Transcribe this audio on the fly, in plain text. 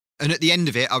And at the end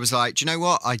of it, I was like, do you know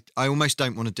what? I almost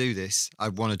don't want to do this. I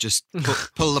want to just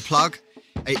pull the plug.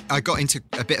 I got into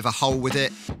a bit of a hole with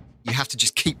it. You have to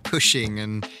just keep pushing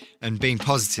and being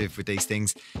positive with these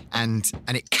things. And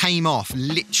it came off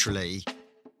literally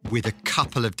with a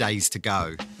couple of days to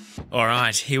go. All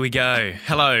right, here we go.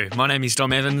 Hello, my name is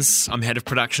Dom Evans. I'm head of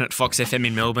production at Fox FM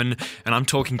in Melbourne, and I'm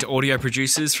talking to audio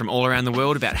producers from all around the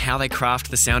world about how they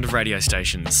craft the sound of radio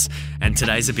stations. And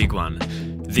today's a big one.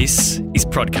 This is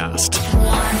Prodcast.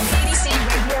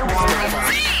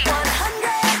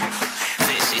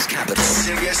 This is Capital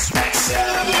Sirius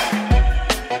XM.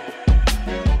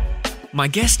 My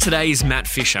guest today is Matt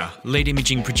Fisher, lead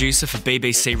imaging producer for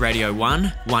BBC Radio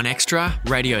 1, 1Extra,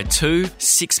 Radio 2,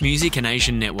 Six Music and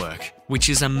Asian Network, which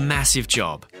is a massive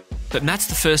job. But Matt's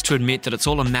the first to admit that it's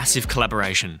all a massive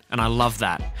collaboration, and I love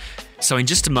that. So in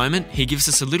just a moment, he gives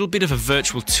us a little bit of a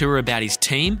virtual tour about his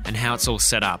team and how it's all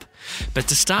set up. But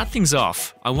to start things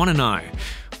off, I want to know,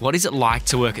 what is it like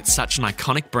to work at such an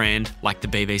iconic brand like the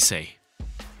BBC?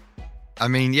 I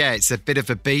mean, yeah, it's a bit of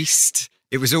a beast.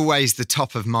 It was always the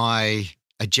top of my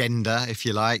agenda, if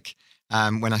you like.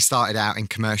 When I started out in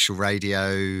commercial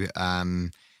radio,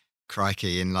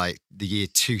 crikey, in like the year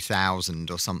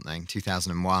 2000 or something,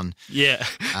 2001. Yeah.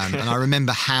 And I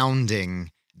remember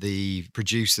hounding the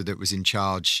producer that was in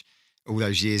charge all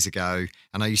those years ago.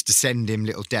 And I used to send him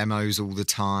little demos all the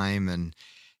time. And,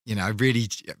 you know, I really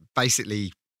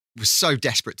basically was so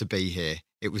desperate to be here.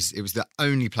 It was the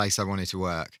only place I wanted to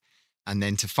work. And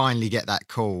then to finally get that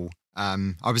call,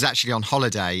 I was actually on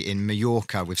holiday in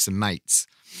Mallorca with some mates.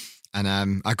 And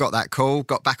I got that call,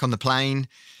 got back on the plane,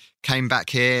 came back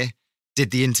here,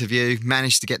 did the interview,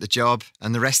 managed to get the job,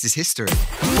 and the rest is history.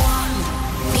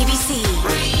 BBC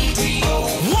Radio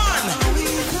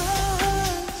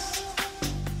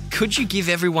 1. Could you give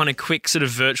everyone a quick sort of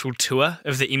virtual tour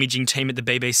of the imaging team at the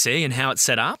BBC and how it's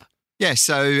set up? Yeah,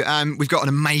 so we've got an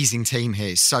amazing team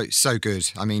here. So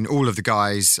good. I mean, all of the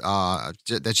guys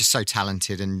they're just so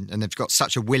talented and they've got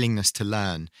such a willingness to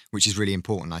learn, which is really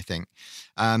important, I think.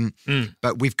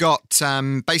 But we've got,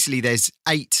 basically there's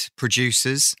 8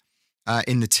 producers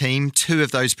in the team. 2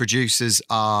 of those producers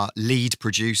are lead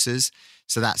producers.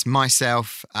 So that's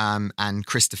myself and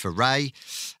Christopher Ray.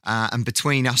 And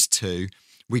between us 2,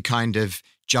 we kind of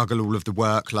juggle all of the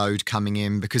workload coming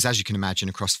in because, as you can imagine,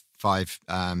 across 5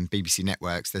 BBC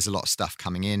networks, there's a lot of stuff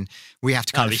coming in. We have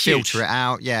to kind of filter it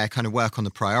out, kind of work on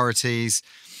the priorities.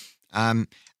 And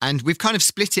we've kind of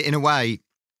split it in a way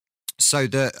so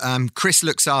that Chris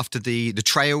looks after the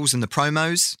trails and the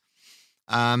promos,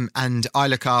 and I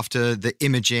look after the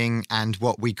imaging and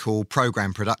what we call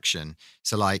program production.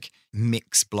 So like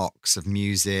mix blocks of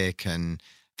music and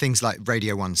things like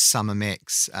Radio 1's Summer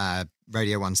Mix,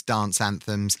 Radio 1's Dance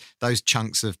Anthems, those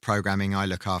chunks of programming I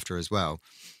look after as well.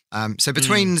 So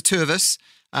between the 2 of us,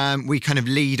 we kind of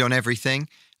lead on everything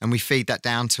and we feed that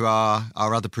down to our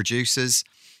other producers.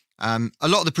 A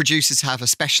lot of the producers have a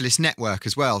specialist network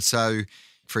as well. So,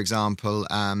 for example,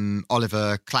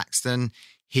 Oliver Claxton,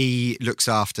 he looks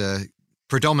after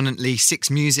predominantly Six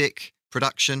Music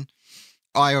production.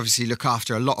 I obviously look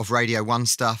after a lot of Radio 1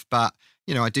 stuff, but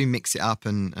you know, I do mix it up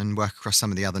and work across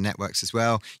some of the other networks as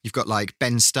well. You've got like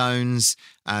Ben Stones.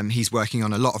 He's working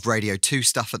on a lot of Radio 2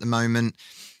 stuff at the moment.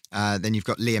 Then you've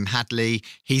got Liam Hadley.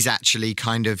 He's actually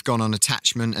kind of gone on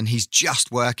attachment and he's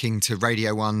just working to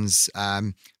Radio 1's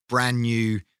brand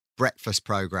new breakfast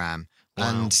program. Wow.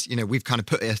 And, you know, we've kind of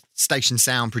put a station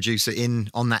sound producer in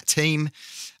on that team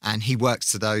and he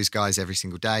works to those guys every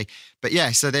single day. But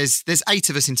yeah, so there's 8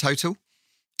 of us in total.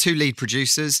 2 lead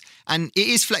producers, and it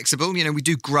is flexible. You know, we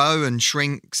do grow and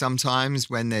shrink sometimes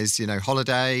when there's, you know,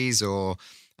 holidays or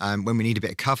when we need a bit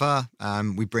of cover.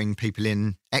 We bring people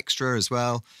in extra as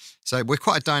well. So we're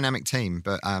quite a dynamic team,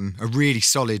 but a really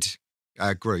solid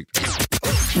group. 1.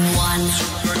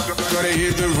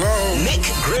 Nick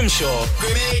Grimshaw.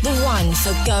 The one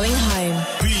for going home.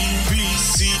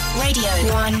 BBC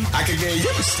Radio 1. I can get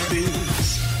used to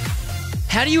this.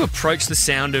 How do you approach the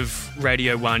sound of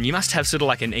Radio 1? You must have sort of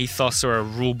like an ethos or a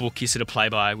rule book you sort of play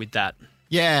by with that.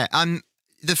 Yeah,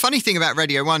 the funny thing about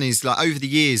Radio 1 is, like, over the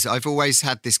years, I've always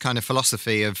had this kind of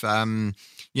philosophy of,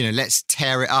 you know, let's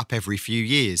tear it up every few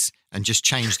years and just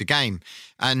change the game.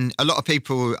 And a lot of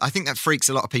people, I think that freaks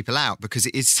a lot of people out because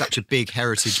it is such a big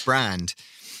heritage brand,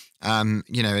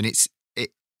 you know, and it's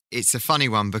a funny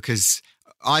one because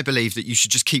I believe that you should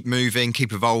just keep moving,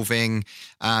 keep evolving.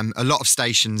 A lot of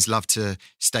stations love to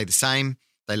stay the same.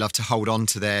 They love to hold on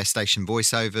to their station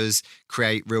voiceovers,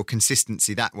 create real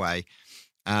consistency that way.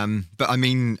 But I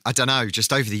mean, I don't know,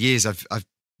 just over the years, I've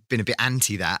been a bit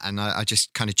anti that and I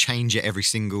just kind of change it every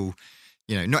single,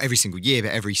 not every single year,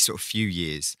 but every sort of few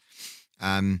years.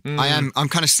 I'm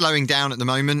kind of slowing down at the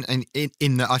moment, and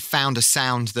in that I found a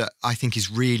sound that I think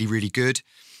is really, really good.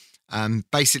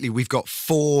 Basically, we've got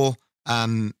 4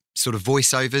 sort of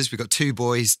voiceovers. We've got 2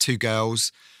 boys, 2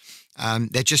 girls.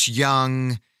 They're just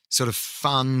young, sort of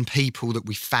fun people that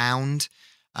we found.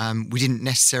 We didn't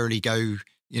necessarily go,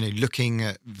 looking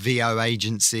at VO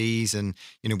agencies, and,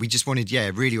 we just wanted,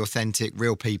 really authentic,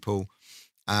 real people.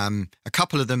 A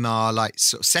couple of them are like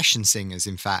sort of session singers,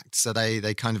 in fact. So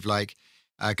they kind of like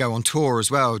go on tour as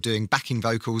well, doing backing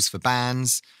vocals for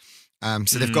bands.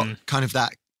 So they've got kind of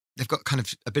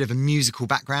a bit of a musical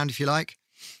background, if you like,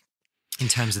 in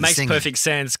terms of the singing. Makes perfect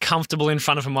sense. Comfortable in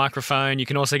front of a microphone. You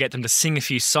can also get them to sing a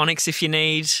few sonics if you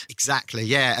need. Exactly,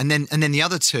 yeah. And then the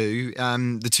other 2,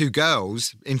 the 2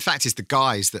 girls, in fact, it's the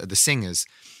guys that are the singers.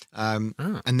 And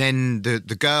then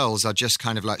the girls are just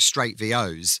kind of like straight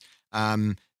VOs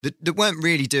that weren't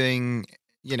really doing,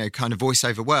 kind of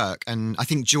voiceover work. And I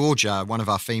think Georgia, one of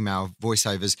our female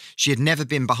voiceovers, she had never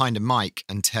been behind a mic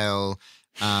until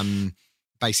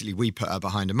basically we put her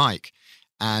behind a mic.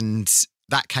 And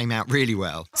that came out really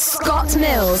well. Scott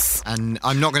Mills. And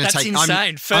I'm not going to take. That's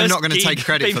insane. I'm not going to take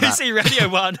credit for that. BBC Radio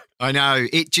 1. I know.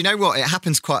 Do you know what? It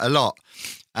happens quite a lot.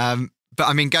 But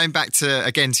I mean, going back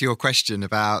to your question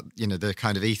about the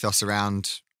kind of ethos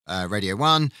around Radio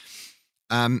 1.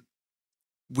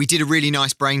 We did a really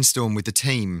nice brainstorm with the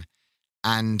team,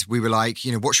 and we were like,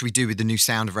 what should we do with the new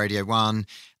sound of Radio 1?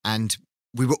 And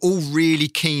we were all really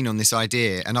keen on this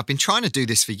idea, and I've been trying to do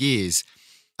this for years.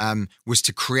 Was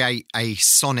to create a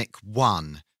Sonic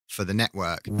 1 for the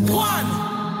network. One.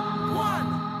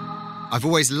 I've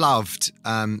always loved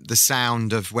the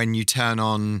sound of when you turn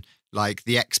on like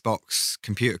the Xbox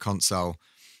computer console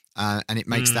and it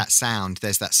makes that sound.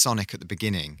 There's that Sonic at the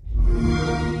beginning.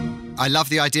 I love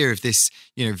the idea of this,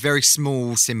 very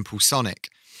small, simple Sonic.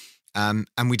 And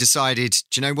we decided,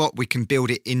 do you know what? We can build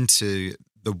it into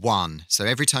the 1. So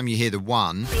every time you hear the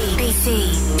 1...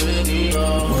 BBC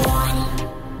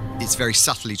 1. It's very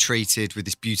subtly treated with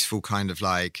this beautiful kind of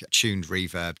like tuned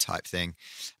reverb type thing.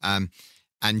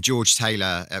 And George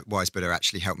Taylor at Wise Buddha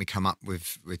actually helped me come up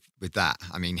with that.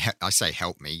 I mean, I say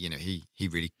help me, he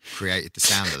really created the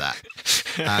sound of that.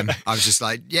 I was just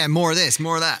like, yeah, more of this,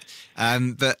 more of that.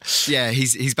 But yeah,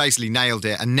 he's basically nailed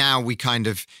it. And now we kind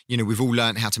of, we've all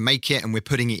learned how to make it, and we're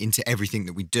putting it into everything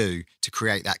that we do to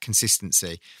create that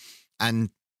consistency.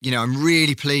 And, I'm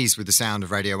really pleased with the sound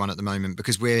of Radio 1 at the moment,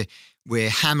 because we're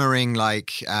hammering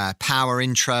like power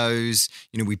intros.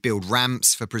 We build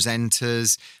ramps for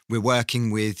presenters. We're working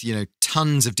with,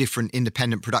 tons of different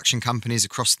independent production companies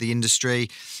across the industry.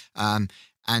 And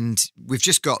we've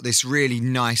just got this really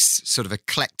nice sort of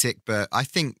eclectic, but I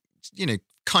think,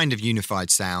 kind of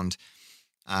unified sound.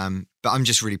 But I'm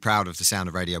just really proud of the sound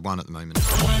of Radio 1 at the moment.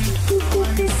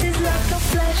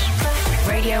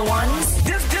 Radio 1's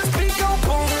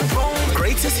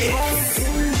Greatest hits.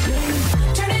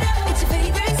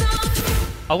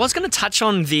 I was going to touch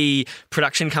on the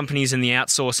production companies and the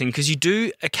outsourcing, because you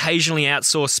do occasionally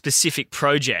outsource specific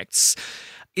projects.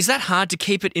 Is that hard to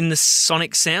keep it in the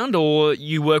sonic sound, or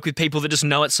you work with people that just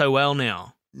know it so well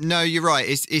now? No, you're right.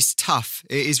 It's tough.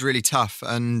 It is really tough.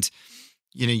 And,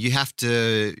 you have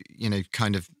to,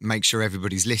 kind of make sure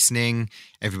everybody's listening,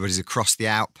 everybody's across the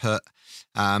output.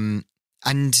 And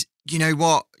you know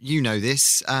what?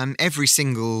 This. Every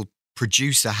single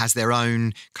producer has their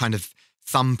own kind of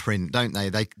thumbprint, don't they?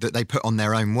 That they put on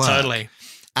their own work. Totally.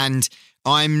 And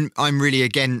I'm really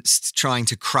against trying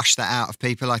to crush that out of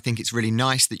people. I think it's really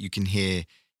nice that you can hear,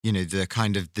 the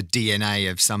kind of the DNA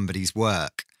of somebody's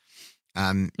work.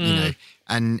 And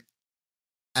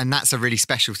that's a really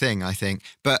special thing, I think.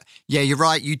 But yeah, you're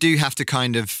right. You do have to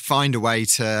kind of find a way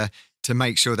to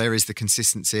make sure there is the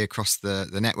consistency across the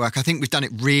network. I think we've done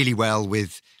it really well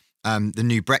with the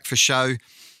new breakfast show.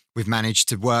 We've managed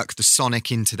to work the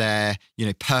sonic into there,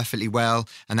 perfectly well.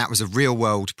 And that was a real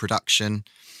world production.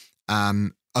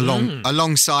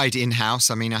 Alongside in-house.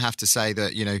 I mean, I have to say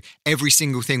that, every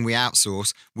single thing we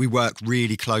outsource, we work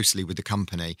really closely with the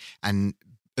company. And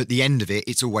at the end of it,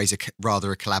 it's always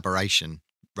rather a collaboration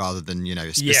rather than,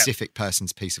 a specific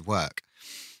person's piece of work.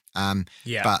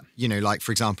 But, like,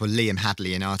 for example, Liam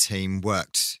Hadley in our team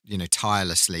worked,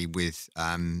 tirelessly with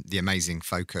the amazing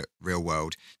folk at Real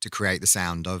World to create the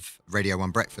sound of Radio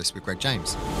 1 Breakfast with Greg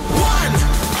James.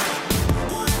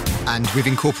 And we've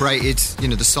incorporated,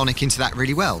 the sonic into that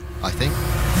really well, I think.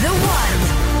 The one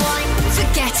for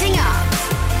getting up.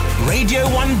 Radio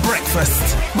 1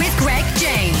 Breakfast With Greg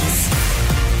James.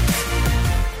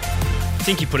 I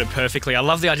think you put it perfectly. I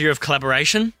love the idea of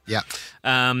collaboration. Yeah.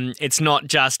 It's not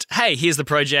just, hey, here's the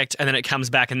project, and then it comes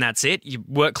back and that's it. You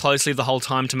work closely the whole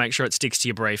time to make sure it sticks to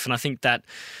your brief. And I think that,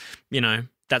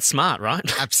 that's smart, right?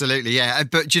 Absolutely, yeah.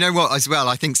 But do you know what, as well?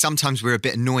 I think sometimes we're a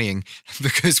bit annoying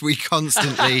because we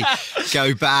constantly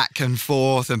go back and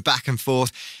forth. And,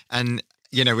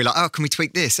 we're like, oh, can we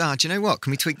tweak this? Do you know what?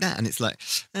 Can we tweak that? And it's like,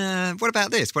 what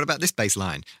about this? What about this bass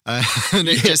line? And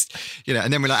it just,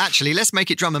 and then we're like, actually, let's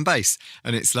make it drum and bass.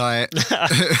 And it's like,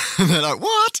 and they're like,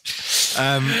 what?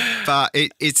 But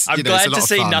it's, I'm glad to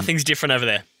see nothing's different over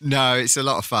there. No, it's a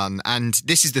lot of fun. And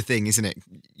this is the thing, isn't it?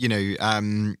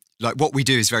 Like what we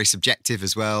do is very subjective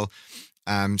as well.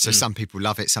 So some people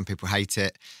love it, some people hate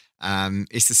it.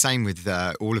 It's the same with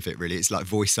all of it, really. It's like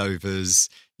voiceovers,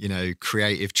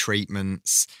 creative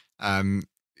treatments.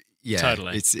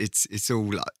 Totally. It's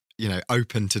all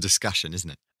open to discussion,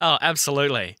 isn't it? Oh,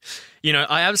 absolutely.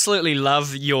 I absolutely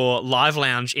love your Live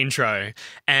Lounge intro.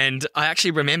 And I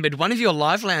actually remembered one of your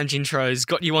Live Lounge intros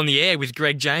got you on the air with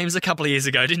Greg James a couple of years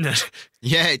ago, didn't it?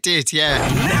 Yeah, it did, yeah.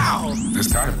 Now!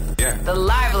 It's time, yeah. The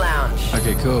Live Lounge.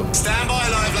 Okay, cool. Stand by,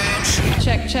 Live Lounge.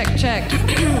 Check.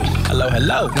 Hello.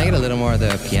 Can I get a little more of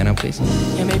the piano, please?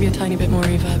 Yeah, maybe a tiny bit more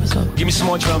reverb as well. Give me some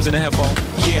more drums in the headphone.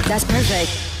 Yeah. That's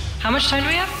perfect. How much time do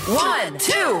we have? 1,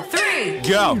 2, 3.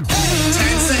 Go. 10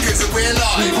 seconds and we're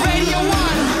live. Radio 1.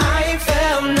 I ain't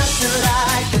felt nothing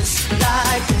like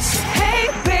this. Hey,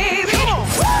 baby.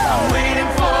 I'm waiting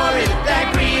for it, that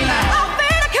green light. I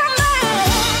better come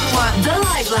on. The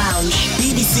Live Lounge.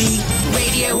 BBC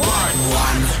Radio 1.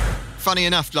 Funny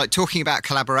enough, like talking about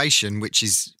collaboration, which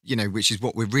is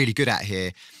what we're really good at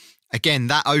here. Again,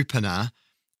 that opener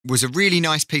was a really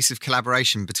nice piece of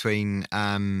collaboration between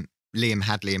Liam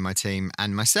Hadley in my team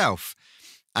and myself.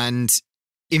 And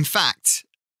in fact,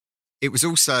 it was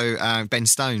also Ben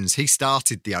Stones. He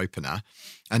started the opener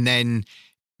and then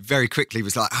very quickly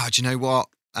was like, do you know what?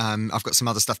 I've got some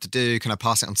other stuff to do. Can I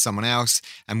pass it on to someone else?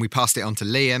 And we passed it on to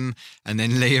Liam. And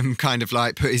then Liam kind of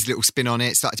like put his little spin on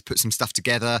it, started to put some stuff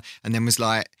together, and then was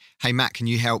like, hey, Matt, can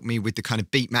you help me with the kind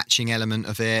of beat matching element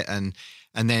of it? And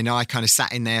then I kind of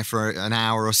sat in there for an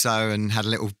hour or so and had a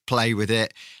little play with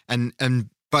it. And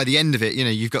by the end of it,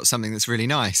 you've got something that's really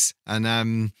nice.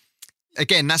 And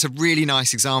again, that's a really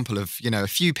nice example of, a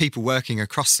few people working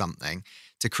across something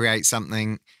to create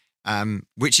something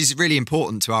which is really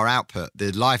important to our output.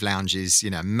 The Live Lounge is,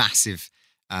 a massive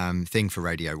thing for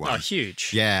Radio 1. Oh,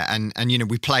 huge. Yeah, and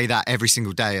we play that every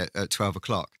single day at 12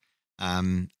 o'clock.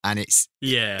 And it's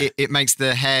it makes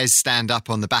the hairs stand up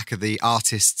on the back of the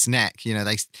artist's neck.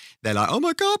 They're like, oh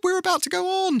my God, we're about to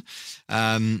go on.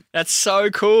 That's so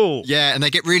cool. Yeah, and they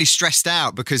get really stressed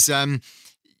out because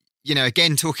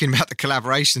again, talking about the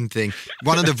collaboration thing,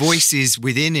 one of the voices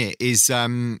within it is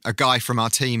a guy from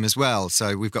our team as well.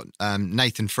 So we've got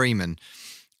Nathan Freeman.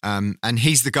 And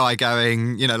he's the guy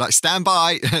going, like, stand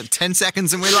by, 10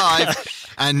 seconds and we're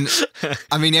live. And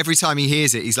I mean, every time he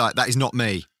hears it, he's like, that is not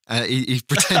me. He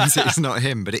pretends it's not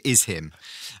him, but it is him.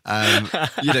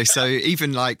 So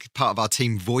even like part of our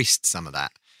team voiced some of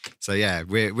that. So yeah,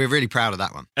 we're really proud of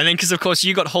that one. And then, because of course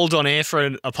you got hauled on air for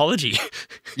an apology.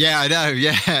 Yeah, I know.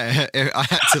 Yeah, I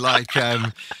had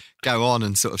to go on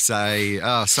and sort of say,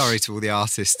 oh, sorry to all the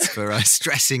artists for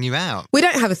stressing you out. We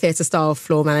don't have a theatre style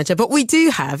floor manager, but we do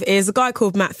have is a guy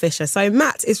called Matt Fisher. So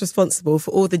Matt is responsible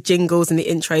for all the jingles and the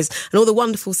intros and all the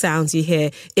wonderful sounds you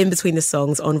hear in between the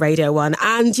songs on Radio 1.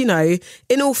 And,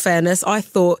 in all fairness, I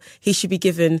thought he should be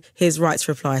given his right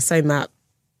to reply. So Matt,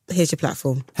 here's your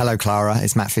platform. Hello, Clara.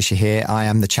 It's Matt Fisher here. I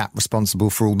am the chap responsible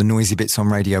for all the noisy bits on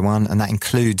Radio 1, and that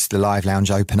includes the Live Lounge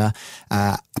opener.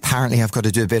 Apparently, I've got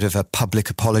to do a bit of a public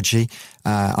apology.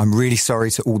 I'm really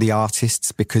sorry to all the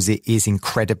artists because it is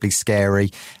incredibly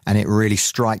scary and it really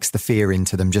strikes the fear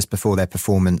into them just before their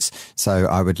performance. So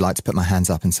I would like to put my hands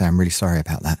up and say I'm really sorry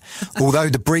about that. Although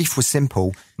the brief was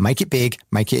simple, make it big,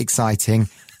 make it exciting,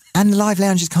 and the Live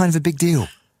Lounge is kind of a big deal.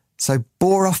 So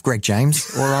bore off, Greg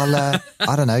James, or I'll,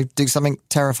 I don't know, do something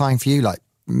terrifying for you, like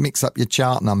mix up your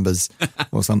chart numbers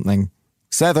or something.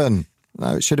 7.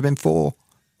 No, it should have been 4.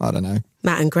 I don't know.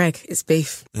 Matt and Greg, it's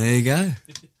beef. There you go.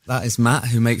 That is Matt,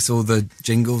 who makes all the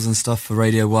jingles and stuff for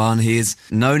Radio 1. He is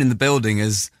known in the building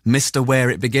as Mr. Where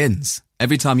It Begins.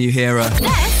 Every time you hear a...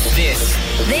 This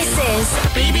is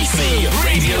BBC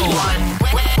Radio 1.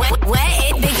 Where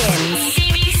It Begins.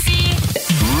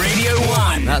 Radio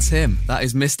 1. That's him. That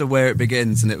is Mr. Where It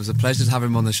Begins, and it was a pleasure to have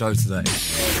him on the show today.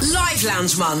 Live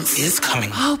Lounge Month Is coming.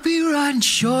 I'll be riding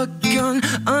shotgun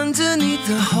underneath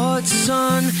the hot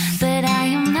sun. But I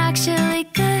am actually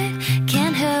good.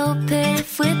 Can't help it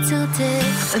if we're tilted.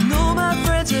 I know my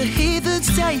friends are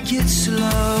heathens, take it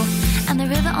slow. And the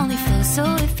river only flows,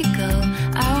 so if you go,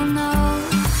 I will know.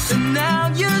 And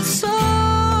now your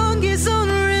song is on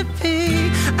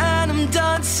repeat, and I'm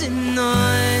dancing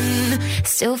on.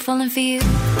 Still falling for you.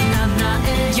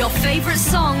 Your favourite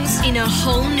songs in a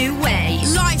whole new way.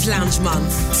 Live Lounge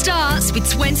Month Starts with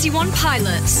 21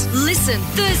 Pilots. Listen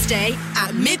Thursday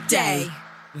at midday.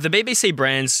 The BBC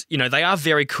brands, you know, they are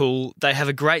very cool. They have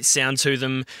a great sound to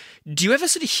them. Do you ever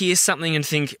sort of hear something and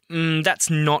think, that's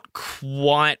not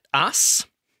quite us?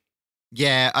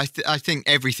 Yeah, I think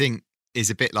everything is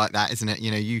a bit like that, isn't it?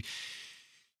 You know, you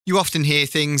often hear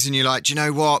things and you're like, do you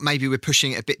know what? Maybe we're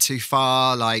pushing it a bit too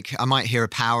far. Like I might hear a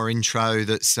power intro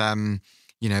that's,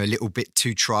 you know, a little bit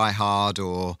too try hard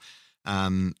or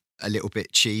a little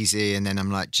bit cheesy. And then I'm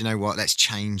like, do you know what? Let's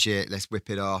change it. Let's whip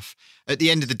it off. At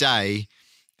the end of the day,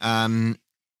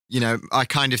 you know, I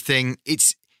kind of think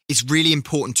it's really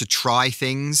important to try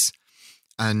things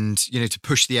and, you know, to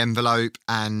push the envelope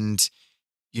and,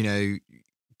 you know,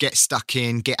 get stuck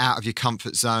in, get out of your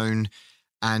comfort zone.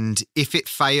 And if it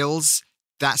fails,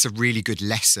 that's a really good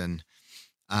lesson.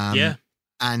 Yeah.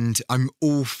 And I'm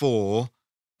all for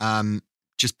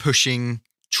just pushing,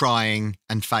 trying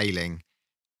and failing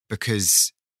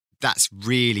because that's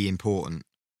really important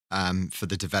for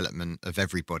the development of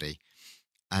everybody.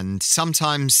 And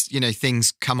sometimes, you know,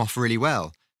 things come off really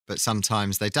well, but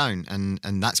sometimes they don't.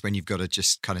 And that's when you've got to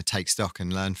just kind of take stock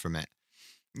and learn from it.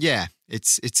 Yeah,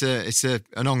 it's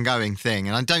an ongoing thing.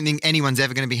 And I don't think anyone's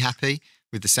ever going to be happy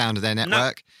with the sound of their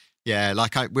network. No. Yeah,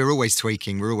 like we're always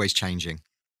tweaking, we're always changing.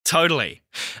 Totally.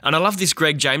 And I love this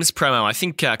Greg James promo. I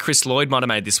think Chris Lloyd might have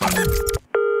made this one.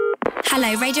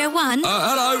 Hello, Radio 1.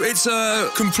 Hello, it's a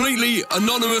completely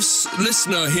anonymous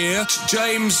listener here,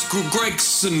 James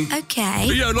Gregson. Okay.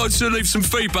 Yeah, I'd like to leave some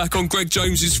feedback on Greg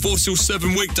James's 4 till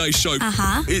 7 weekday show.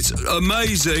 Uh-huh. It's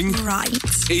amazing. Right.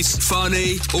 He's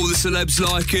funny, all the celebs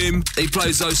like him, he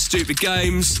plays those stupid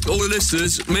games. All the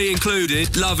listeners, me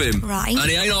included, love him. Right. And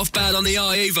he ain't half bad on the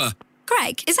eye either.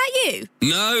 Greg, is that you?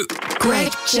 No.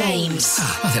 Greg James.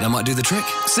 I think I might do the trick.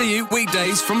 See you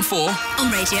weekdays from 4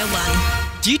 on Radio 1.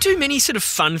 Do you do many sort of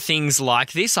fun things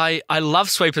like this? I love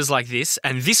sweepers like this,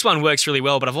 and this one works really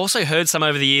well, but I've also heard some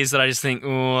over the years that I just think,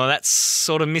 oh, that's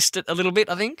sort of missed it a little bit,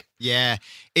 I think. Yeah,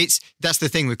 that's the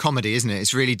thing with comedy, isn't it?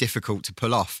 It's really difficult to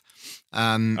pull off.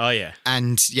 Oh, yeah.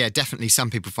 And yeah, definitely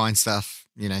some people find stuff,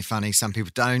 you know, funny, some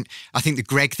people don't. I think the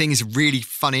Greg thing is a really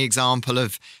funny example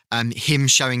of him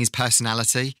showing his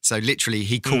personality. So literally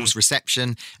he calls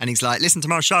reception and he's like, listen to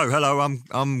my show. Hello,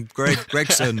 I'm Greg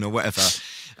Gregson or whatever.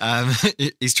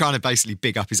 He's trying to basically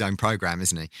big up his own program,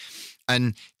 isn't he?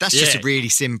 And that's just a really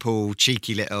simple,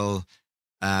 cheeky little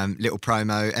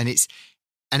promo.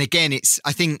 And again,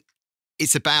 I think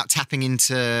it's about tapping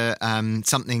into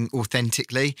something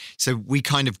authentically. So we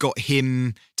kind of got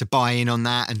him to buy in on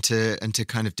that and to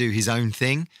kind of do his own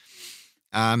thing.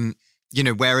 You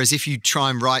know, whereas if you try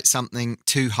and write something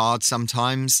too hard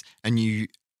sometimes and you're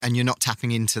not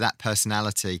tapping into that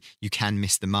personality, you can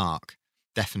miss the mark.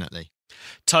 Definitely.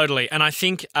 Totally. And I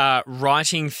think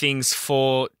writing things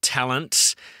for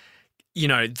talent, you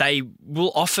know, they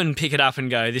will often pick it up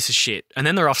and go, this is shit. And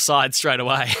then they're offside straight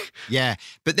away. Yeah.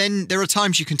 But then there are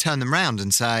times you can turn them around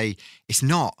and say, it's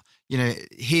not, you know,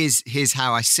 here's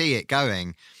how I see it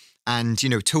going. And, you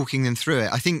know, talking them through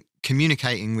it. I think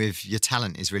communicating with your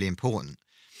talent is really important.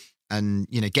 And,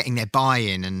 you know, getting their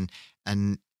buy-in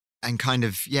and kind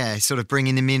of, sort of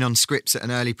bringing them in on scripts at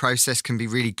an early process can be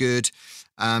really good.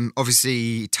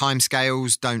 Obviously,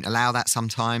 timescales don't allow that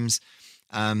sometimes.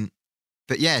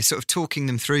 But yeah, sort of talking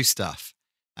them through stuff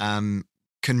can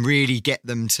really get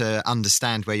them to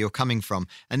understand where you're coming from.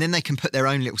 And then they can put their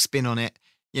own little spin on it,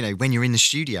 you know, when you're in the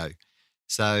studio.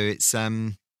 So it's,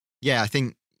 I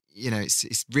think, you know,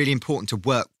 it's really important to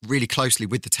work really closely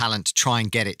with the talent to try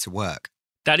and get it to work.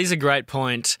 That is a great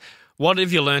point. What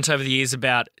have you learnt over the years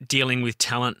about dealing with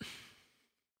talent?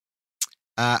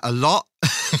 A lot.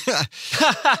 A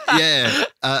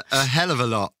hell of a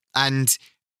lot. And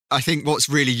I think what's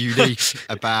really unique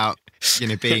about, you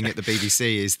know, being at the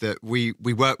BBC is that we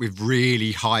work with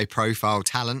really high profile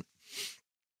talent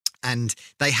and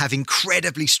they have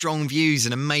incredibly strong views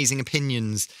and amazing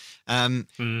opinions.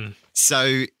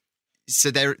 So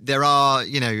there are,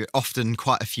 you know, often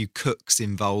quite a few cooks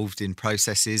involved in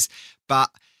processes, but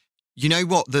you know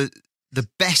what? The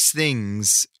best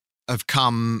things have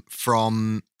come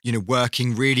from, you know,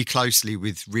 working really closely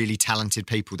with really talented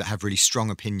people that have really strong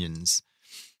opinions,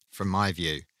 from my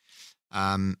view.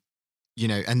 You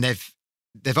know, and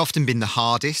they've often been the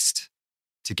hardest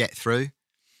to get through,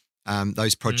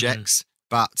 those projects,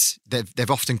 but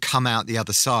they've often come out the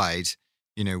other side,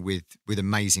 you know, with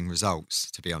amazing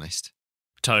results, to be honest.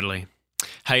 Totally.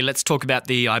 Hey, let's talk about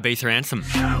the Ibiza anthem.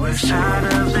 I was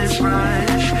tired of this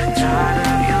rush, tired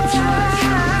of your touch.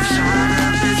 I was tired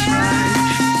of this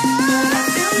rush. I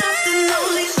feel nothing,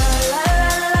 only la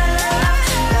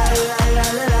la la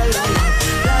la la la la la la.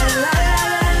 But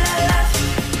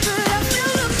I feel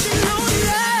nothing, only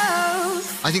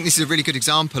love. I think this is a really good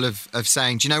example of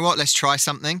saying, do you know what? Let's try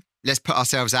something. Let's put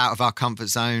ourselves out of our comfort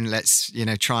zone. Let's,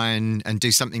 try and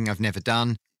do something I've never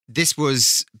done. This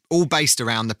was all based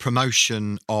around the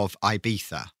promotion of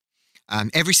Ibiza.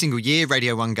 Every single year,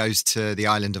 Radio 1 goes to the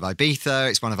island of Ibiza.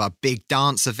 It's one of our big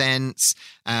dance events.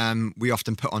 We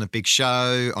often put on a big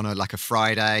show on a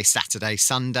Friday, Saturday,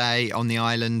 Sunday on the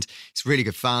island. It's really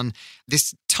good fun.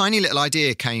 This tiny little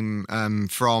idea came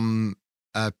from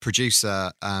a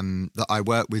producer that I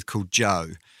work with called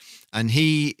Joe. And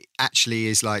he actually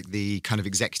is like the kind of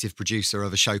executive producer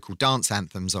of a show called Dance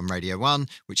Anthems on Radio 1,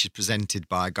 which is presented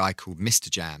by a guy called Mr.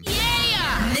 Jam.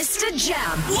 Yeah! Mr.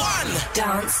 Jam. 1.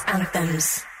 Dance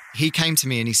Anthems. He came to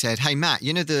me and he said, hey, Matt,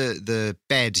 the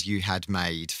bed you had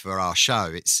made for our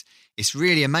show, it's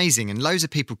really amazing. And loads of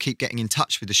people keep getting in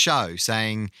touch with the show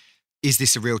saying, is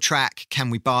this a real track? Can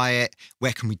we buy it?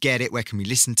 Where can we get it? Where can we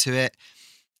listen to it?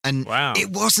 And it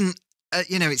wasn't,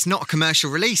 it's not a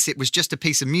commercial release. It was just a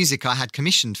piece of music I had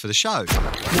commissioned for the show. 1.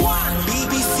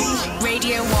 BBC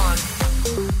Radio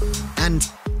 1. And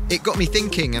it got me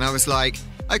thinking, and I was like,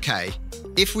 okay,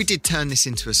 if we did turn this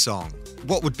into a song,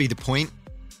 what would be the point?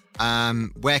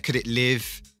 Where could it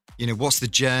live? What's the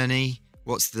journey?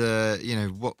 What's the,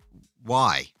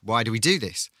 why? Why do we do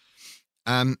this?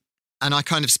 And I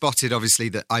kind of spotted, obviously,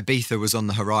 that Ibiza was on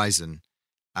the horizon.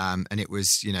 And it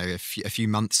was, a few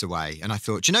months away. And I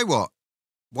thought, do you know what?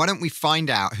 Why don't we find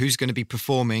out who's going to be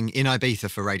performing in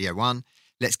Ibiza for Radio 1?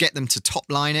 Let's get them to top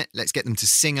line it. Let's get them to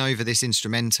sing over this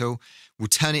instrumental. We'll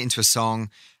turn it into a song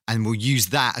and we'll use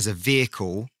that as a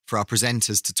vehicle for our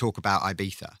presenters to talk about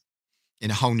Ibiza in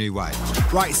a whole new way.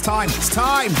 Right, it's time.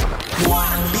 1.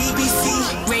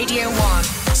 BBC Radio 1.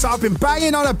 So I've been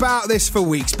banging on about this for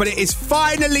weeks, but it is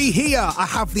finally here. I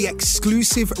have the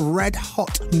exclusive red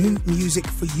hot new music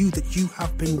for you that you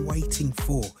have been waiting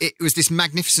for. It was this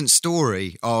magnificent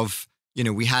story of,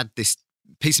 we had this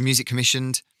piece of music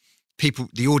commissioned.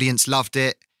 The audience loved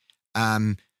it.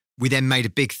 We then made a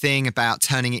big thing about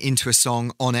turning it into a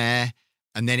song on air,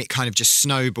 and then it kind of just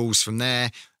snowballs from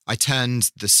there. I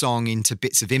turned the song into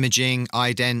bits of imaging,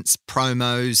 idents,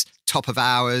 promos, top of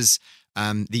hours,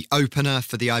 the opener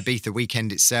for the Ibiza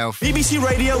weekend itself. BBC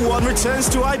Radio 1 returns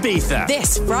to Ibiza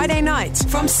this Friday night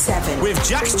from 7 with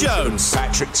Jax Jones,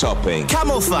 Patrick Topping,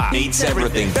 Camel Fat, Eats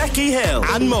Everything, Becky Hill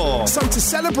and more. So to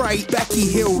celebrate, Becky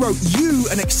Hill wrote you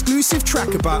an exclusive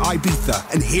track about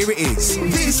Ibiza, and here it is.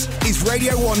 This is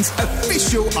Radio 1's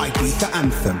official Ibiza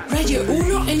anthem. Radio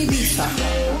 1 in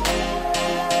Ibiza.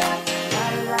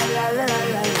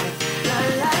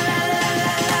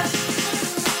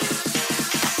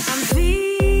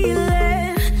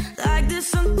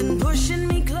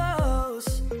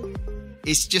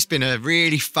 It's just been a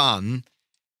really fun,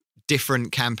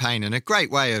 different campaign and a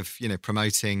great way of,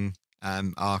 promoting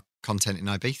our content in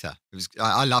Ibiza.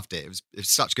 I loved it. It was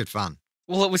such good fun.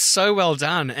 Well, it was so well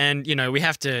done. And, we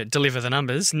have to deliver the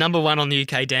numbers. Number 1 on the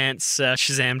UK Dance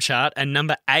Shazam chart and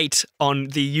number 8 on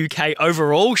the UK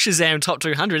overall Shazam Top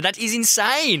 200. That is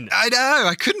insane. I know.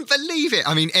 I couldn't believe it.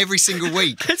 I mean, every single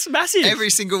week. It's massive. Every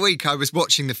single week I was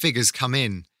watching the figures come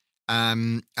in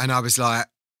and I was like,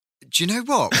 do you know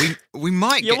what? We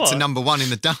might get to number 1 in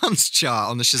the dance chart,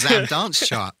 on the Shazam dance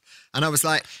chart. And I was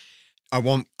like, I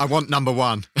want number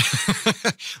 1.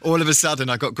 All of a sudden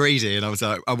I got greedy and I was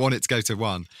like, I want it to go to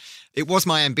 1. It was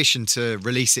my ambition to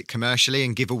release it commercially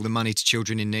and give all the money to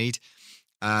children in need.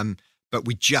 But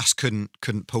we just couldn't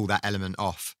pull that element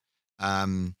off,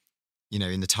 in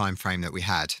the time frame that we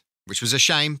had, which was a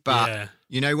shame. But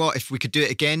you know what? If we could do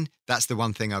it again, that's the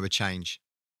one thing I would change.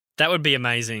 That would be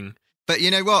amazing. But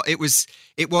you know what? It was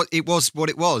what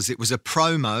it was. It was a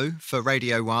promo for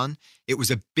Radio 1. It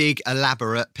was a big,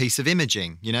 elaborate piece of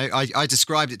imaging. I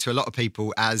described it to a lot of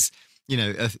people as,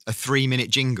 a 3-minute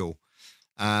jingle.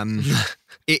 The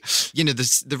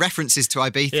references to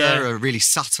Ibiza are really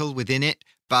subtle within it,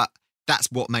 but that's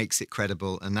what makes it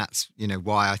credible. And that's,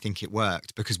 why I think it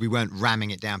worked, because we weren't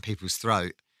ramming it down people's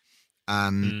throat.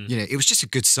 It was just a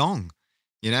good song,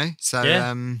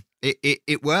 So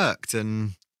it worked,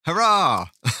 and hurrah!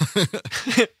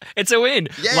 It's a win.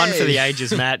 Yay. One for the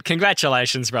ages, Matt.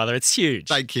 Congratulations, brother. It's huge.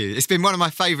 Thank you. It's been one of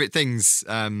my favourite things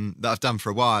that I've done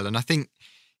for a while. And I think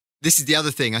this is the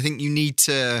other thing. I think you need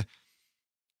to,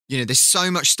 there's so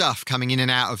much stuff coming in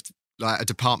and out of like a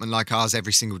department like ours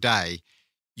every single day.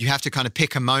 You have to kind of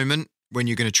pick a moment when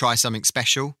you're going to try something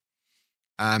special.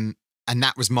 And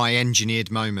that was my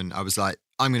engineered moment. I was like,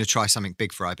 I'm going to try something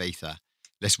big for Ibiza.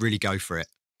 Let's really go for it.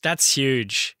 That's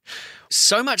huge.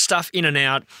 So much stuff in and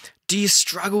out. Do you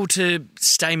struggle to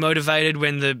stay motivated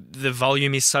when the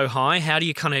volume is so high? How do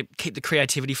you kind of keep the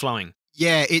creativity flowing?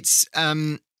 Yeah, it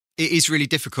is really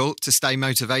difficult to stay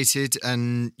motivated,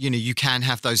 and you can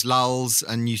have those lulls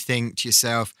and you think to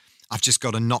yourself, I've just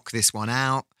got to knock this one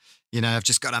out. I've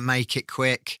just got to make it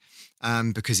quick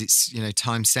because it's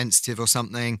time sensitive or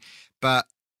something. But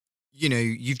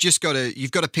you've got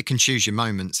to pick and choose your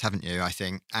moments, haven't you? I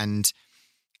think, and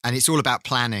it's all about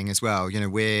planning as well.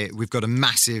 We've got a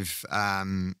massive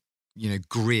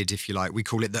grid, if you like. We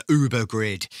call it the Uber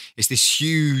grid. It's this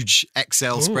huge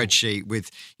Excel spreadsheet with,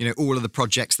 all of the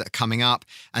projects that are coming up.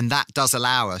 And that does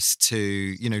allow us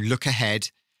to, look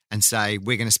ahead and say,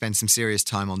 we're going to spend some serious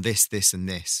time on this, this, and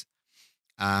this.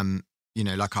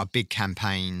 Like our big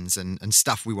campaigns and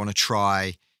stuff we want to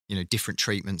try, different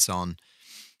treatments on.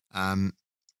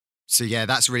 So yeah,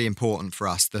 that's really important for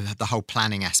us, the whole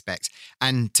planning aspect.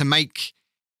 And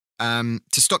to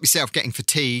stop yourself getting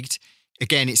fatigued,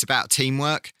 again, it's about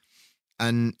teamwork,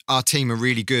 and our team are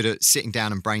really good at sitting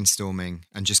down and brainstorming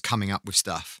and just coming up with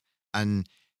stuff. And,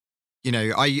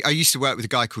 I used to work with a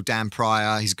guy called Dan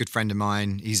Pryor. He's a good friend of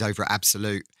mine. He's over at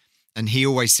Absolute. And he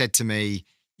always said to me,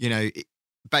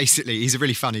 basically, he's a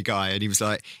really funny guy. And he was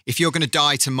like, if you're going to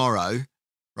die tomorrow,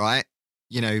 right,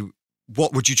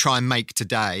 what would you try and make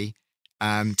today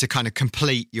to kind of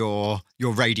complete your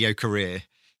radio career?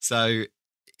 So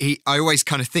I always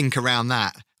kind of think around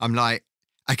that. I'm like,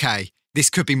 okay, this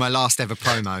could be my last ever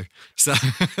promo. So,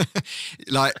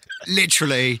 like,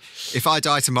 literally, if I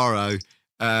die tomorrow,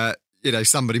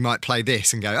 somebody might play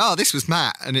this and go, oh, this was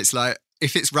Matt. And it's like,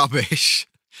 if it's rubbish,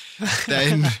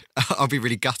 then I'll be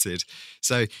really gutted.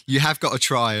 So you have got to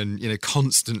try and,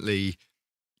 constantly,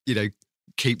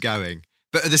 keep going.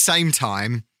 But at the same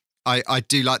time, I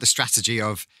do like the strategy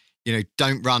of,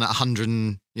 don't run at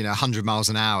 100 miles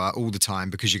an hour all the time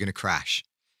because you're going to crash.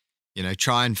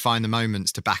 Try and find the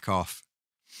moments to back off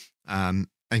and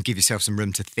give yourself some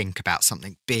room to think about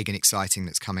something big and exciting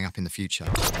that's coming up in the future.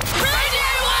 Radio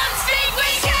 1's Big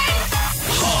Weekend!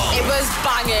 It was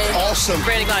banging. Awesome.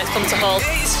 Really glad it's come to Hull.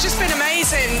 It's just been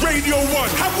amazing. Radio 1,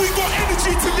 have we got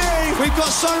energy today? We've got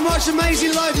so much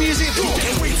amazing live music.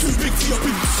 Get way too big for your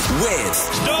boots. With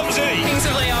Stormzy, Kings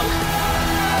of Leon,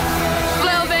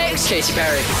 Lil Mix, Katy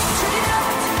Perry.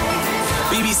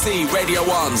 BBC Radio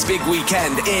 1's Big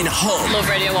Weekend in Hull. Love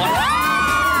Radio 1.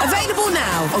 Available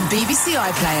now on BBC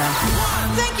iPlayer.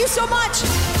 Thank you so much.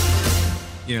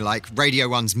 Like Radio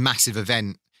 1's massive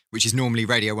event, which is normally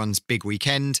Radio 1's big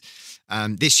weekend.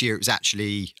 This year it was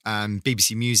actually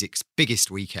BBC Music's biggest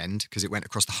weekend because it went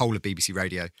across the whole of BBC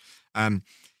Radio.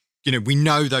 We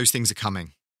know those things are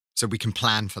coming, so we can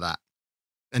plan for that.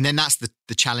 And then that's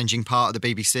the challenging part of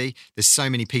the BBC. There's so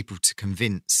many people to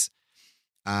convince.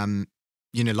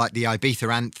 Like the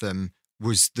Ibiza anthem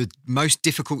was the most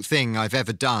difficult thing I've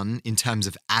ever done in terms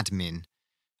of admin.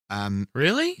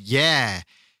 Really? Yeah.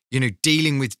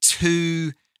 Dealing with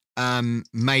two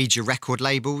major record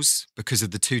labels because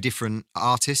of the two different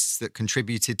artists that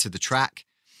contributed to the track.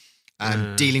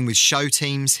 Dealing with show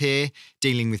teams here,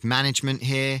 dealing with management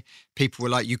here. People were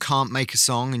like, you can't make a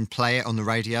song and play it on the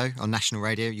radio, on national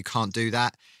radio. You can't do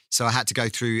that. So I had to go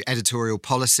through editorial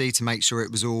policy to make sure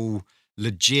it was all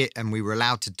legit and we were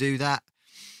allowed to do that.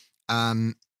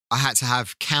 I had to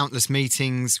have countless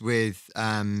meetings with,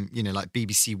 like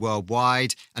BBC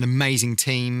Worldwide, an amazing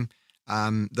team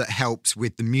that helped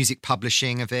with the music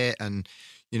publishing of it and,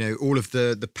 all of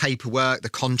the paperwork, the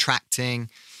contracting.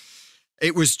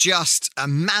 It was just a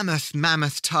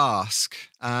mammoth task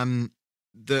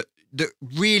that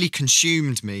really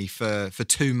consumed me for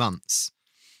 2 months.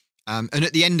 And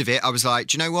at the end of it, I was like,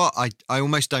 do you know what? I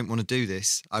almost don't want to do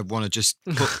this. I want to just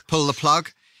pull the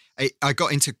plug. I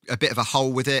got into a bit of a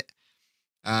hole with it.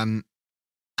 And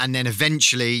then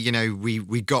eventually,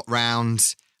 we got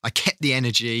round. I kept the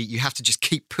energy. You have to just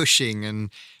keep pushing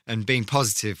and being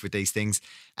positive with these things.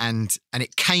 And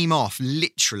it came off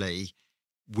literally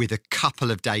with a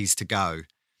couple of days to go.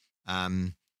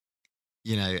 And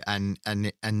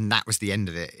that was the end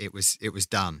of it. It was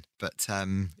done. But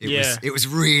it was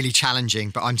really challenging.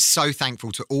 But I'm so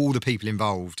thankful to all the people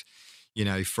involved,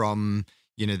 from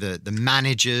the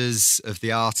managers of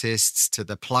the artists to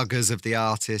the pluggers of the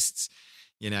artists.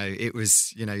 It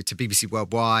was, to BBC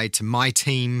Worldwide, to my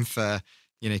team for,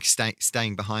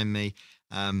 staying behind me.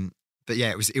 But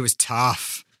yeah, it was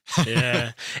tough.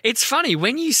 Yeah. It's funny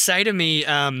when you say to me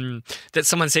that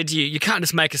someone said to you, you can't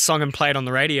just make a song and play it on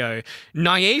the radio.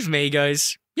 Naive me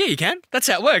goes, Yeah, you can. That's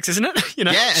how it works, isn't it? You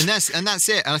know. Yeah, and that's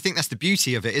it. And I think that's the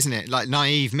beauty of it, isn't it? Like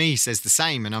naive me says the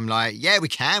same, and I'm like, yeah, we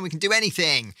can do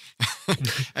anything.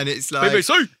 And it's like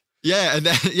BBC. Yeah, and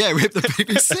then, we're the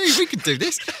BBC. We can do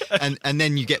this, and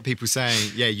then you get people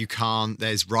saying, yeah, you can't.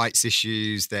 There's rights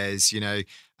issues. There's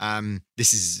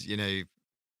this is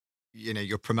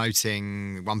you're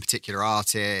promoting one particular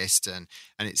artist, and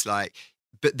it's like,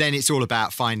 but then it's all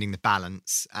about finding the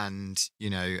balance, and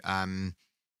we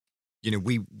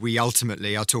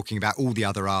ultimately are talking about all the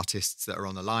other artists that are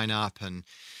on the lineup, and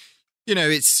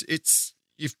it's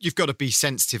you've got to be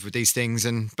sensitive with these things,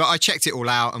 but I checked it all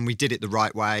out, and we did it the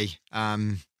right way.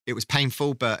 It was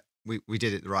painful, but we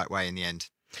did it the right way in the end.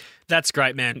 That's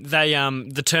great, man. They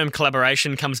the term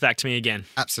collaboration comes back to me again.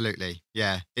 Absolutely,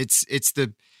 yeah. I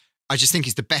just think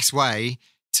it's the best way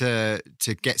to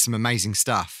get some amazing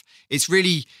stuff. It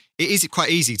is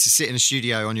quite easy to sit in a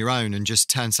studio on your own and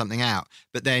just turn something out,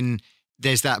 but then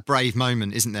there's that brave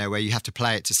moment, isn't there, where you have to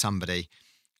play it to somebody,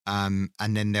 and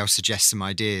then they'll suggest some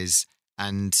ideas.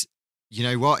 And you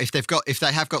know what? If they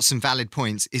have got some valid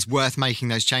points, it's worth making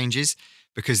those changes,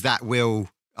 because that will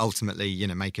ultimately,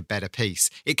 make a better piece.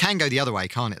 It can go the other way,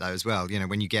 can't it, though, as well?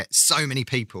 When you get so many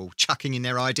people chucking in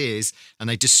their ideas and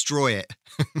they destroy it,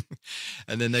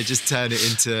 and then they just turn it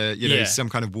into, some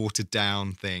kind of watered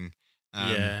down thing.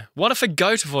 What if a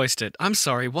goat voiced it? I'm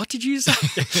sorry, what did you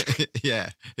say?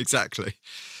 Yeah, exactly.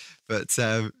 But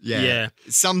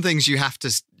some things you have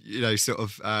to,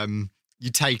 you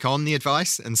take on the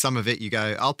advice, and some of it you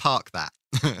go, I'll park that.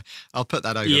 I'll put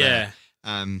that over there.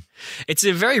 It's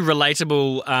a very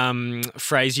relatable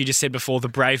phrase you just said before, the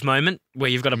brave moment, where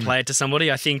you've got to play it to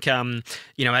somebody. I think,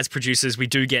 as producers, we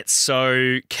do get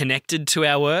so connected to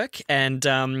our work, and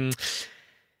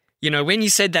when you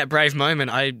said that brave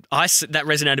moment, I that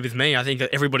resonated with me. I think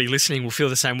that everybody listening will feel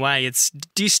the same way.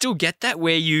 Do you still get that,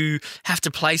 where you have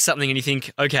to play something and you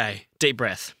think, okay, deep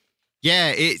breath?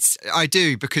 Yeah, I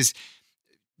do, because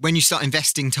when you start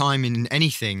investing time in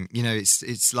anything,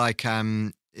 it's like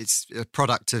it's a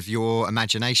product of your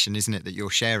imagination, isn't it, that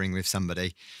you're sharing with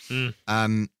somebody.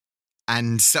 And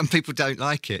some people don't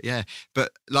like it, yeah.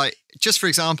 But like, just for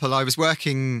example, I was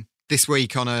working this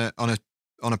week on a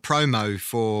promo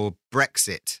for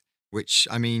Brexit, which,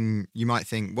 I mean, you might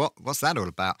think, what's that all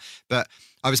about? But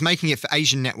I was making it for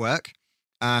Asian Network.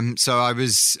 So I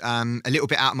was a little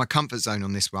bit out of my comfort zone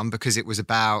on this one, because it was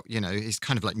about, it's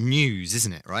kind of like news,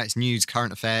 isn't it, right? It's news,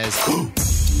 current affairs.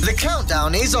 The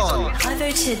countdown is on. I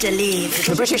voted to leave.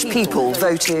 The British people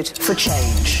voted for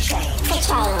change. For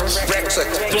change.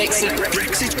 Brexit.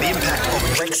 The impact of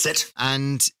Brexit.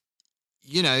 And,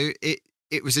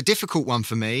 it was a difficult one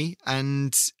for me,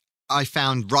 and I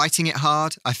found writing it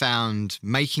hard. I found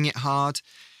making it hard.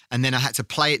 And then I had to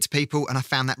play it to people, and I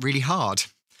found that really hard.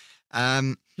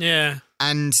 And, when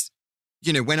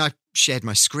I shared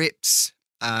my scripts,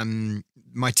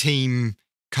 my team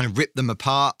kind of ripped them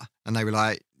apart, and they were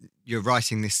like, you're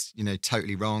writing this,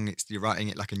 totally wrong. You're writing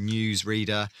it like a news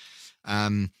reader.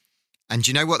 And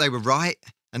you know what? They were right.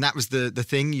 And that was the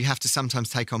thing you have to sometimes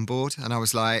take on board. And I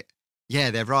was like, yeah,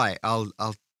 they're right. I'll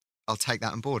take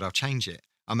that on board. I'll change it.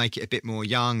 I'll make it a bit more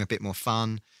young, a bit more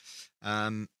fun.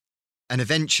 And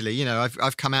eventually,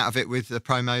 I've come out of it with a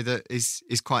promo that is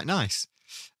quite nice.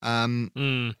 But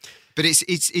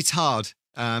it's hard.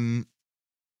 Kind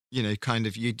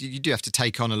of you do have to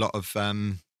take on a lot of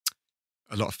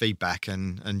feedback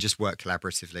and just work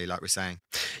collaboratively, like we're saying.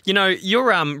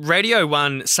 Your Radio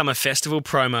 1 Summer Festival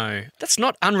promo, that's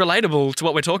not unrelatable to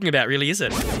what we're talking about, really, is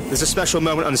it? There's a special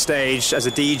moment on stage as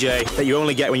a DJ that you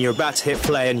only get when you're about to hit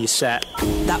play on your set.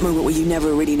 That moment where you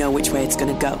never really know which way it's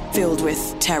going to go, filled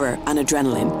with terror and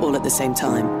adrenaline all at the same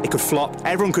time. It could flop,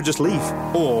 everyone could just leave,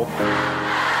 or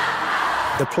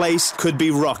the place could be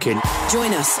rocking.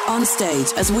 Join us on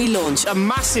stage as we launch a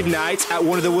massive night at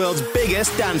one of the world's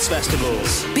biggest dance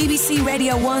festivals. BBC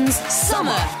Radio 1's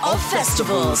Summer of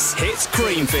Festivals. Hits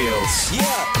Creamfields.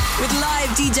 Yeah. With live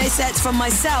DJ sets from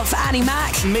myself, Annie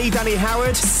Mac. Me, Danny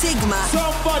Howard. Sigma.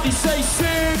 Somebody say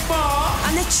Sigma.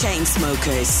 And the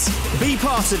Chainsmokers. Be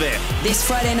part of it. This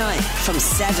Friday night from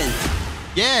 7.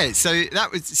 Yeah, so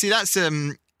that's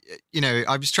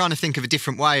I was trying to think of a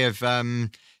different way of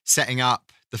setting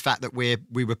up the fact that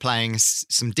we were playing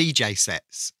some DJ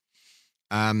sets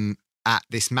at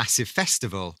this massive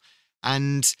festival,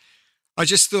 and I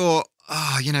just thought,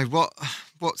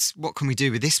 what can we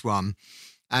do with this one?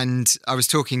 And I was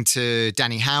talking to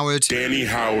Danny Howard,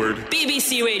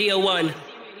 BBC Radio 1,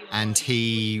 and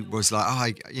he was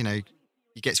like, he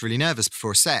gets really nervous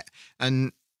before a set,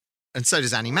 and so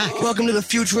does Annie Mac. Welcome to the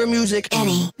future of music,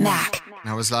 Annie Mac. And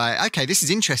I was like, okay, this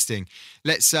is interesting.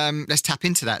 Let's tap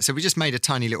into that. So we just made a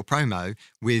tiny little promo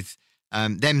with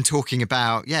them talking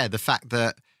about, the fact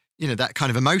that, that kind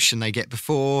of emotion they get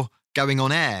before going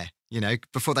on air,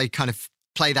 before they kind of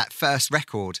play that first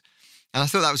record. And I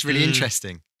thought that was really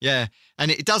interesting. Yeah.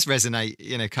 And it does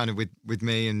resonate, kind of with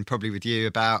me and probably with you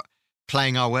about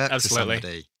playing our work to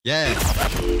somebody. Yeah.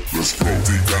 Let's go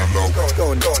deep down low.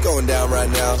 It's going down right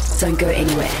now. Don't go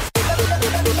anywhere.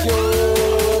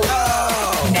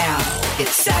 Now,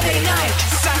 it's Saturday night.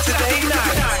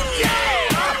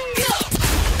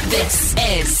 This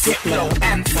is Diplo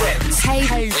and Friends.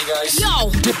 Hey guys. Yo!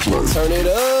 Diplo. Turn it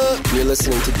up. You're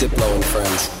listening to Diplo and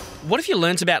Friends. What have you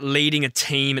learnt about leading a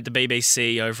team at the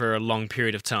BBC over a long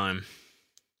period of time?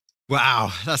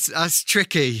 Wow, that's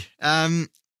tricky.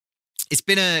 It's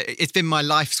been my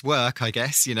life's work, I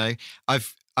guess.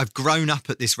 I've grown up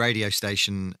at this radio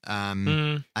station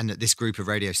and at this group of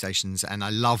radio stations, and I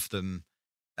love them.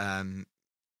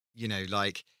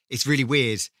 It's really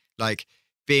weird. Like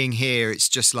being here, it's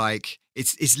just like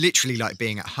it's literally like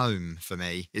being at home for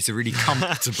me. It's a really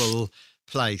comfortable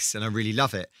place, and I really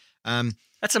love it.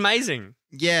 That's amazing.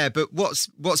 Yeah, but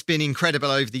what's been incredible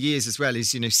over the years as well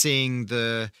is seeing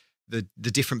the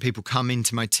different people come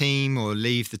into my team or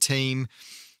leave the team,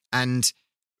 and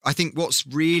I think what's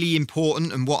really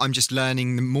important and what I'm just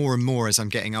learning more and more as I'm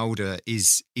getting older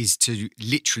is to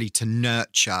literally to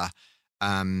nurture,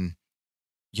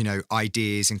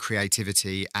 ideas and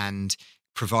creativity and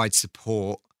provide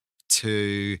support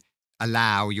to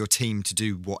allow your team to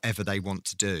do whatever they want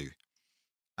to do.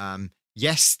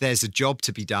 Yes, there's a job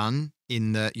to be done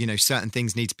in that, certain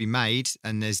things need to be made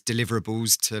and there's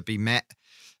deliverables to be met.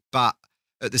 But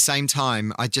at the same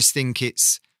time, I just think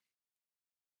it's,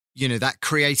 that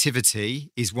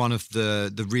creativity is one of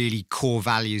the really core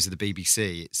values of the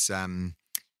BBC. It's, and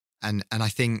I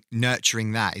think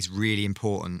nurturing that is really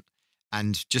important,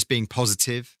 and just being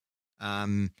positive,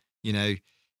 don't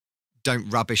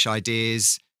rubbish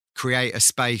ideas, create a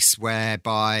space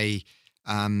whereby,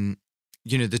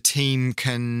 the team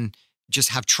can just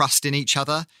have trust in each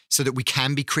other so that we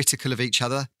can be critical of each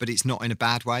other, but it's not in a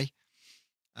bad way.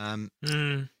 And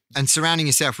surrounding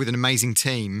yourself with an amazing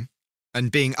team and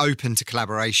being open to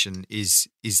collaboration is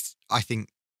I think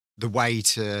the way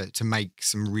to make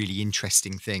some really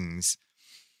interesting things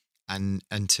and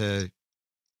to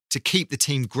keep the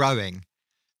team growing.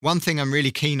 One thing I'm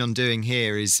really keen on doing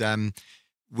here is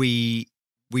we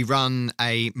run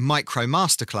a micro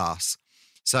masterclass.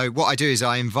 So what I do is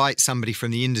I invite somebody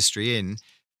from the industry in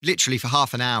literally for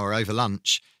half an hour over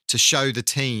lunch to show the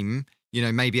team,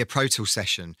 maybe a Pro Tools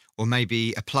session, or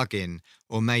maybe a plugin,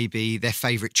 or maybe their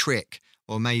favorite trick,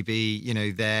 or maybe,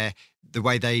 the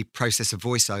way they process a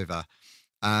voiceover,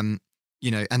 and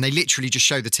they literally just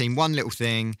show the team one little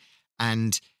thing.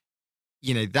 And,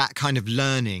 that kind of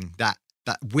learning, that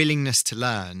willingness to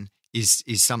learn is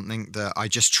something that I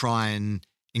just try and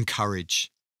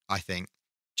encourage, I think.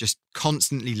 Just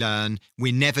constantly learn.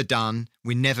 We're never done.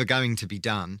 We're never going to be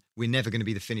done. We're never going to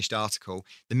be the finished article.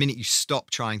 The minute you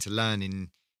stop trying to learn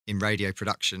in radio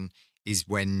production is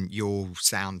when you'll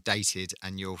sound dated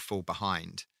and you'll fall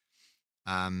behind.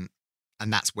 And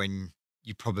that's when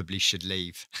you probably should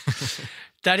leave.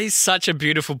 That is such a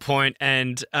beautiful point.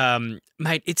 And,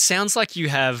 mate, it sounds like you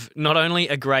have not only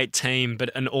a great team, but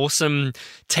an awesome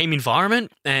team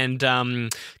environment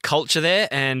and culture there.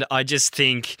 And I just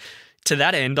think, to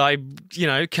that end, I,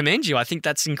 commend you. I think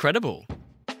that's incredible.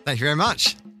 Thank you very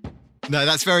much. No,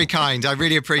 that's very kind. I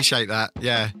really appreciate that.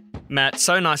 Yeah. Matt,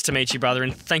 so nice to meet you, brother.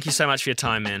 And thank you so much for your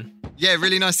time, man. Yeah,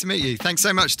 really nice to meet you. Thanks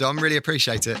so much, Dom. Really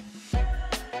appreciate it.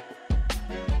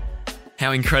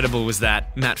 How incredible was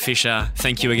that? Matt Fisher,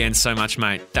 thank you again so much,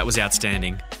 mate. That was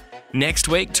outstanding. Next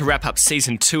week, to wrap up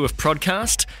Season 2 of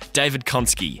Prodcast, David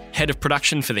Konski, Head of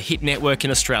Production for the Hit Network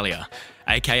in Australia,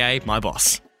 a.k.a. my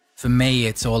boss. For me,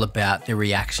 it's all about the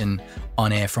reaction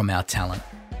on air from our talent.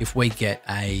 If we get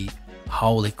a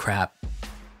holy crap,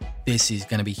 this is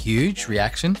going to be huge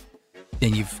reaction,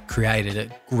 then you've created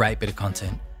a great bit of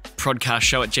content.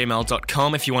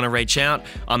 Prodcastshow@gmail.com if you want to reach out.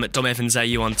 I'm at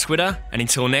DomEvansAU on Twitter. And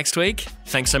until next week,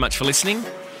 thanks so much for listening.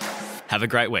 Have a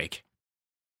great week.